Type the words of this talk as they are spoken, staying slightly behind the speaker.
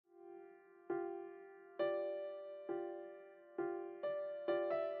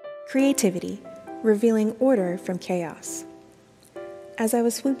Creativity, revealing order from chaos. As I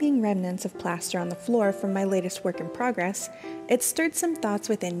was sweeping remnants of plaster on the floor from my latest work in progress, it stirred some thoughts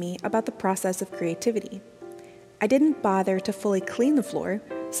within me about the process of creativity. I didn't bother to fully clean the floor,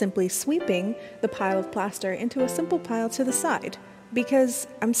 simply sweeping the pile of plaster into a simple pile to the side, because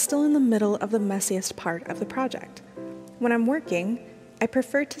I'm still in the middle of the messiest part of the project. When I'm working, I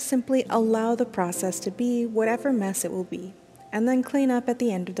prefer to simply allow the process to be whatever mess it will be, and then clean up at the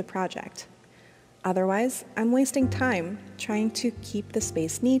end of the project. Otherwise, I'm wasting time trying to keep the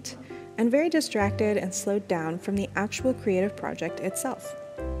space neat and very distracted and slowed down from the actual creative project itself.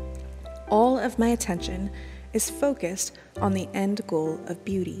 All of my attention is focused on the end goal of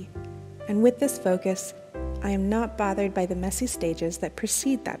beauty, and with this focus, I am not bothered by the messy stages that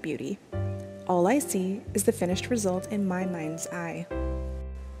precede that beauty. All I see is the finished result in my mind's eye.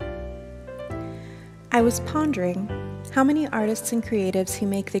 I was pondering how many artists and creatives who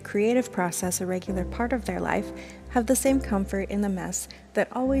make the creative process a regular part of their life have the same comfort in the mess that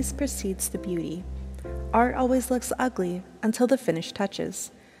always precedes the beauty. Art always looks ugly until the finish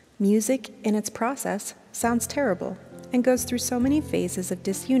touches. Music, in its process, sounds terrible and goes through so many phases of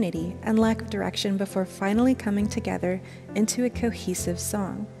disunity and lack of direction before finally coming together into a cohesive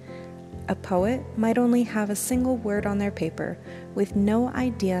song. A poet might only have a single word on their paper, with no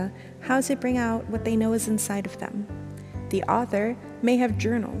idea how to bring out what they know is inside of them. The author may have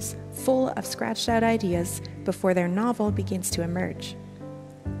journals full of scratched-out ideas before their novel begins to emerge.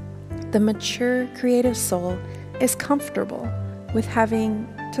 The mature, creative soul is comfortable with having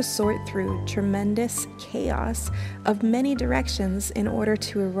to sort through tremendous chaos of many directions in order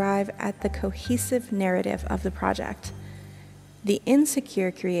to arrive at the cohesive narrative of the project. The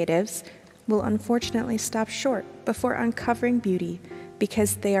insecure creatives will unfortunately stop short before uncovering beauty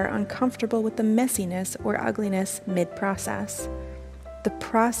because they are uncomfortable with the messiness or ugliness mid-process. The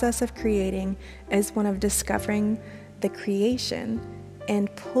process of creating is one of discovering the creation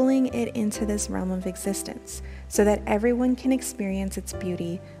and pulling it into this realm of existence so that everyone can experience its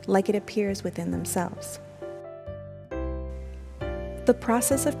beauty like it appears within themselves. The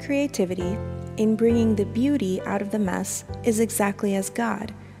process of creativity in bringing the beauty out of the mess is exactly as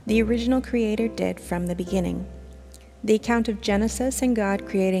God, the original creator, did from the beginning. The account of Genesis and God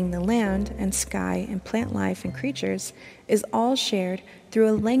creating the land and sky and plant life and creatures is all shared through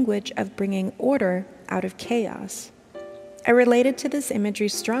a language of bringing order out of chaos. I related to this imagery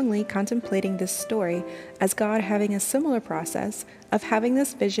strongly, contemplating this story as God having a similar process of having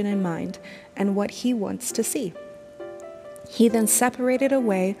this vision in mind and what he wants to see. He then separated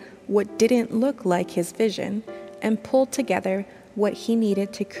away what didn't look like his vision and pulled together what he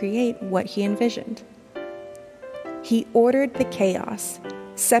needed to create what he envisioned. He ordered the chaos,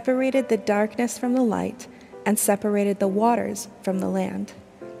 separated the darkness from the light, and separated the waters from the land.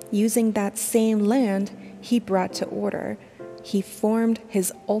 Using that same land, he brought to order. He formed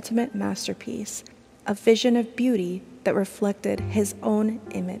his ultimate masterpiece, a vision of beauty that reflected his own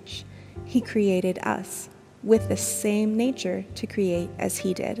image. He created us with the same nature to create as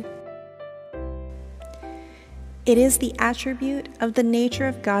he did. It is the attribute of the nature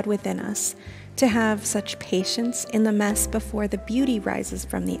of God within us to have such patience in the mess before the beauty rises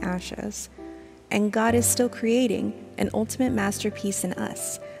from the ashes. And God is still creating an ultimate masterpiece in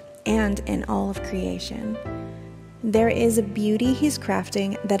us and in all of creation. There is a beauty he's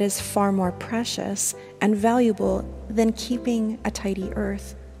crafting that is far more precious and valuable than keeping a tidy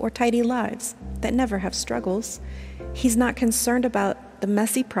earth or tidy lives that never have struggles. He's not concerned about the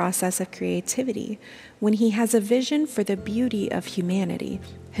messy process of creativity when he has a vision for the beauty of humanity,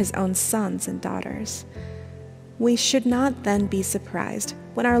 his own sons and daughters. We should not then be surprised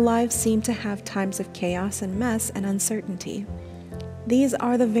when our lives seem to have times of chaos and mess and uncertainty. These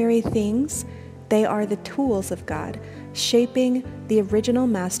are the very things, they are the tools of God, shaping the original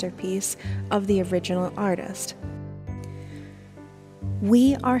masterpiece of the original artist.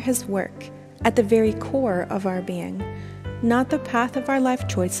 We are his work at the very core of our being, not the path of our life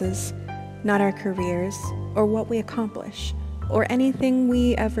choices, not our careers or what we accomplish or anything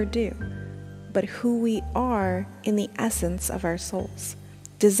we ever do, but who we are in the essence of our souls,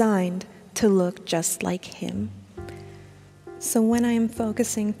 designed to look just like him. So when I am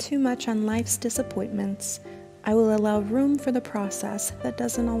focusing too much on life's disappointments, I will allow room for the process that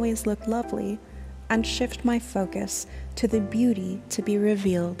doesn't always look lovely and shift my focus to the beauty to be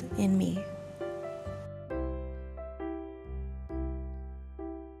revealed in me.